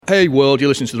Hey world, you're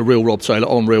listening to The Real Rob Taylor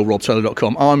on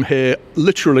realrobtaylor.com. I'm here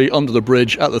literally under the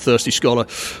bridge at the Thirsty Scholar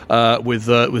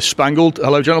with Spangled.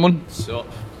 Hello, gentlemen. What's up?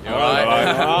 You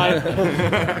alright?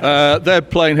 They're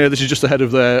playing here. This is just ahead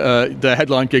of their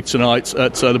headline gig tonight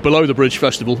at the Below the Bridge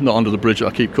Festival, not Under the Bridge,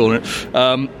 I keep calling it.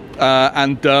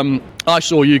 I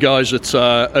saw you guys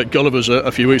at Gulliver's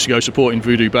a few weeks ago supporting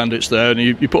Voodoo Bandits there, and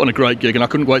you put on a great gig, and I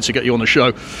couldn't wait to get you on the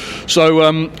show.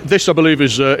 So this, I believe,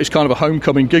 is kind of a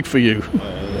homecoming gig for you.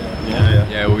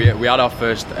 Yeah, we had our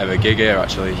first ever gig here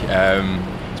actually.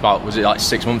 It's about, was it like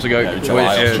 6 months ago?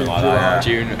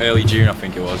 June, early June I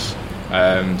think it was.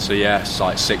 So yeah, it's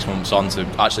like 6 months on to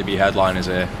actually be headliners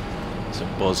here. It's a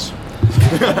buzz.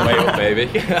 Way up, baby.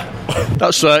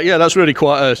 That's really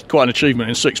quite an achievement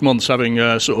in 6 months,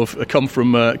 having sort of come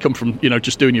from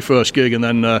just doing your first gig and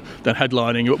then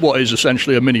headlining what is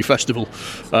essentially a mini festival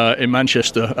in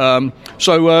Manchester.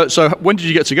 So when did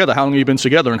you get together? How long have you been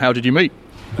together, and how did you meet?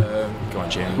 Go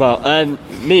on, Jim. Well,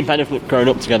 me and Ben have grown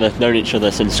up together, known each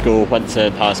other since school, went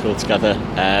to high school together,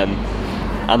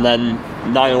 and then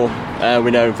Niall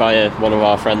we know via one of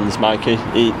our friends, Mikey,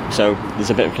 so there's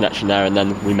a bit of connection there. And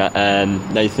then we met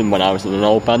Nathan when I was in an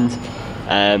old band,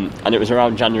 and it was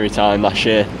around January time last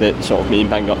year that sort of me and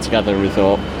Ben got together, and we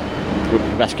thought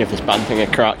we'd best give this band thing a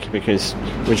crack because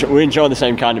we enjoy the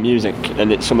same kind of music,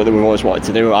 and it's something that we've always wanted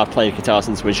to do. I've played guitar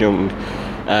since I was young,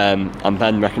 and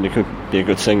Ben reckoned he could be a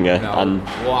good singer. No, and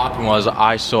what happened was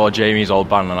I saw Jamie's old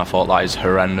band and I thought that is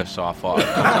horrendous, so I thought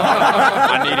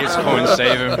I needed to come and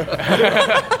save him.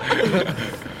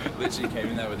 Literally came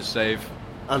in there with a save.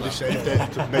 And he saved it.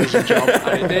 It's an amazing job.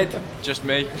 And he did, just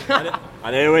me.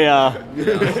 And here we are.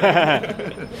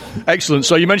 Excellent.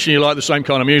 So you mentioned you like the same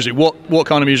kind of music. What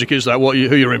kind of music is that? Who are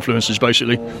your influences,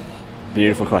 basically?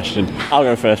 Beautiful question. I'll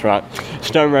go first, right.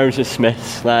 Stone Roses,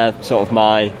 Smiths, they're sort of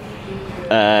my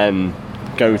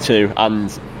go-to, and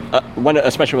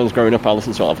especially when I was growing up I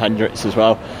listened to a lot of Hendrix as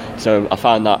well, so I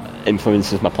find that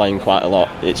influences my playing quite a lot.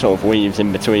 It sort of weaves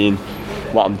in between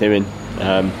what I'm doing.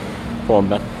 Go on,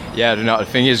 Ben. Yeah, the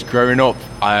thing is, growing up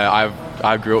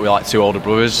I grew up with like two older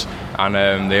brothers,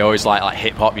 and they always like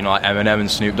hip-hop, like Eminem and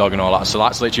Snoop Dogg and all that, so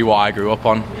that's literally what I grew up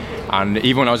on. And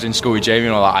even when I was in school with Jamie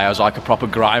and all that, I was like a proper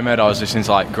grime head. I was listening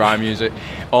to like grime music,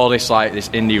 all this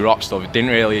indie rock stuff. It didn't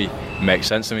really make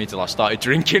sense to me till I started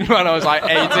drinking when I was like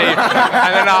 18. And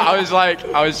then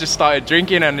I was just started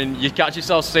drinking, and then you catch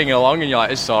yourself singing along, and you're like,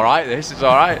 this is all right.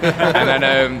 And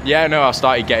then I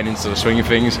started getting into the swing of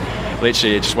things.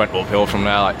 Literally, it just went uphill from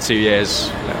there. Like 2 years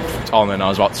on, and I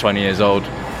was about 20 years old.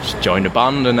 Just joined a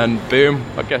band, and then boom,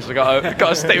 I guess I got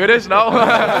to stick with this now.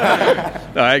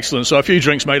 Excellent. So a few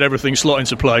drinks made everything slot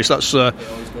into place. That's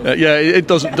it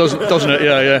doesn't it?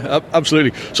 Yeah,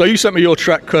 absolutely. So you sent me your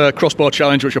track Crossbar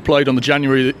Challenge, which I played on the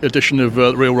January edition of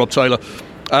The Real Rob Taylor.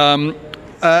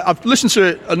 I've listened to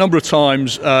it a number of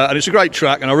times, and it's a great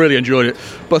track, and I really enjoyed it.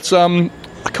 But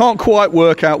I can't quite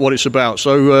work out what it's about.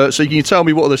 So can you tell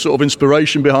me what the sort of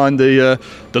inspiration behind the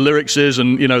lyrics is,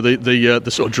 and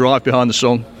the sort of drive behind the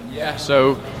song? Yeah.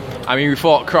 So I mean, we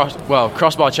thought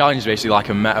Crossbar Challenge is basically like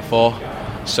a metaphor.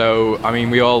 So I mean,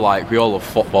 we all love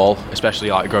football, especially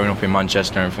like growing up in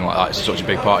Manchester and everything like that. It's such a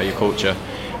big part of your culture.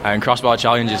 And Crossbar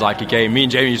Challenge is like a game. Me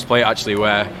and Jamie used to play it actually,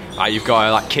 where you've got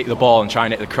to like kick the ball and try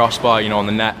and hit the crossbar, on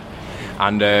the net.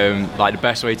 And the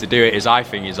best way to do it is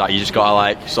that you just got to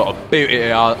like sort of boot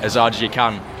it as hard as you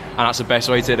can, and that's the best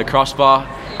way to hit the crossbar.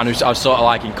 And I've sort of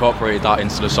like incorporated that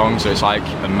into the song, so it's like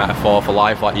a metaphor for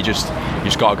life. Like you just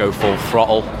got to go full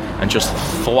throttle and just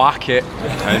thwack it,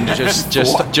 and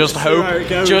just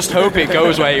hope it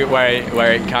goes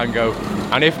where it can go.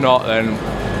 And if not, then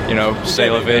c'est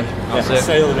la vie. That's it.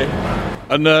 C'est la vie.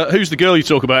 And who's the girl you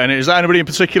talk about in it? Is that anybody in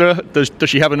particular? Does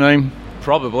she have a name?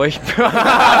 Probably.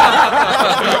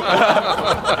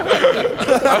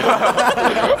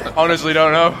 Honestly,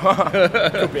 don't know.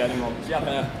 Could be anyone.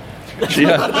 She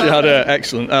had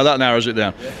excellent. That narrows it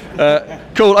down.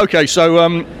 Cool. Okay. So,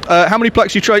 how many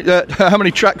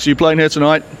tracks are you playing here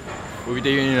tonight? We'll be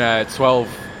doing 12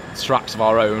 tracks of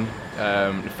our own.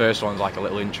 The first one's like a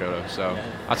little intro, so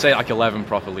I'd say like 11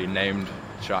 properly named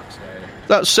tracks.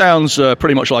 That sounds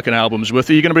pretty much like an album's worth.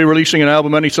 Are you going to be releasing an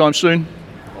album anytime soon?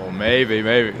 Maybe.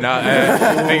 No,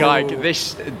 I think like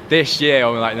this year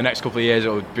or like the next couple of years it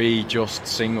would be just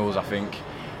singles. I think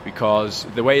because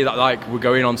the way that like we're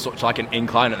going on such like an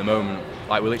incline at the moment,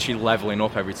 like we're literally leveling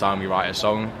up every time we write a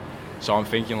song. So I'm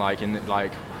thinking we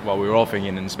were all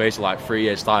thinking in the space of like 3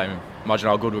 years time. Imagine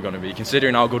how good we're going to be.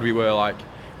 Considering how good we were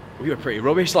pretty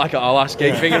rubbish like at our last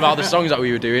gig. Thinking about the songs that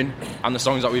we were doing and the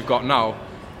songs that we've got now,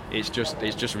 it's just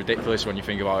ridiculous when you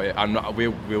think about it. And we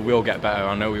will get better.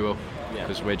 I know we will.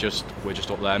 because we're just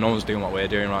up there. No one's doing what we're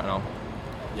doing right now.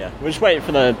 Yeah, we're just waiting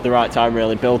for the right time,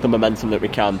 really, build the momentum that we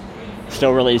can.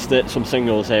 Still release some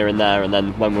singles here and there, and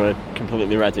then when we're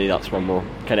completely ready, that's when we'll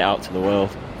get it out to the world.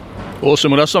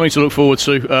 Awesome. Well, that's something to look forward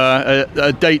to.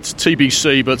 A date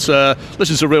TBC, but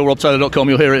listen to realrobtaylor.com.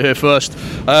 You'll hear it here first.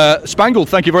 Spangled,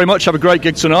 thank you very much. Have a great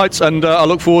gig tonight, and I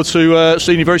look forward to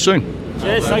seeing you very soon.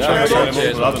 Cheers. Thanks very much. Cheers.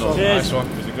 Cheers. Nice one.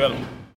 It was incredible.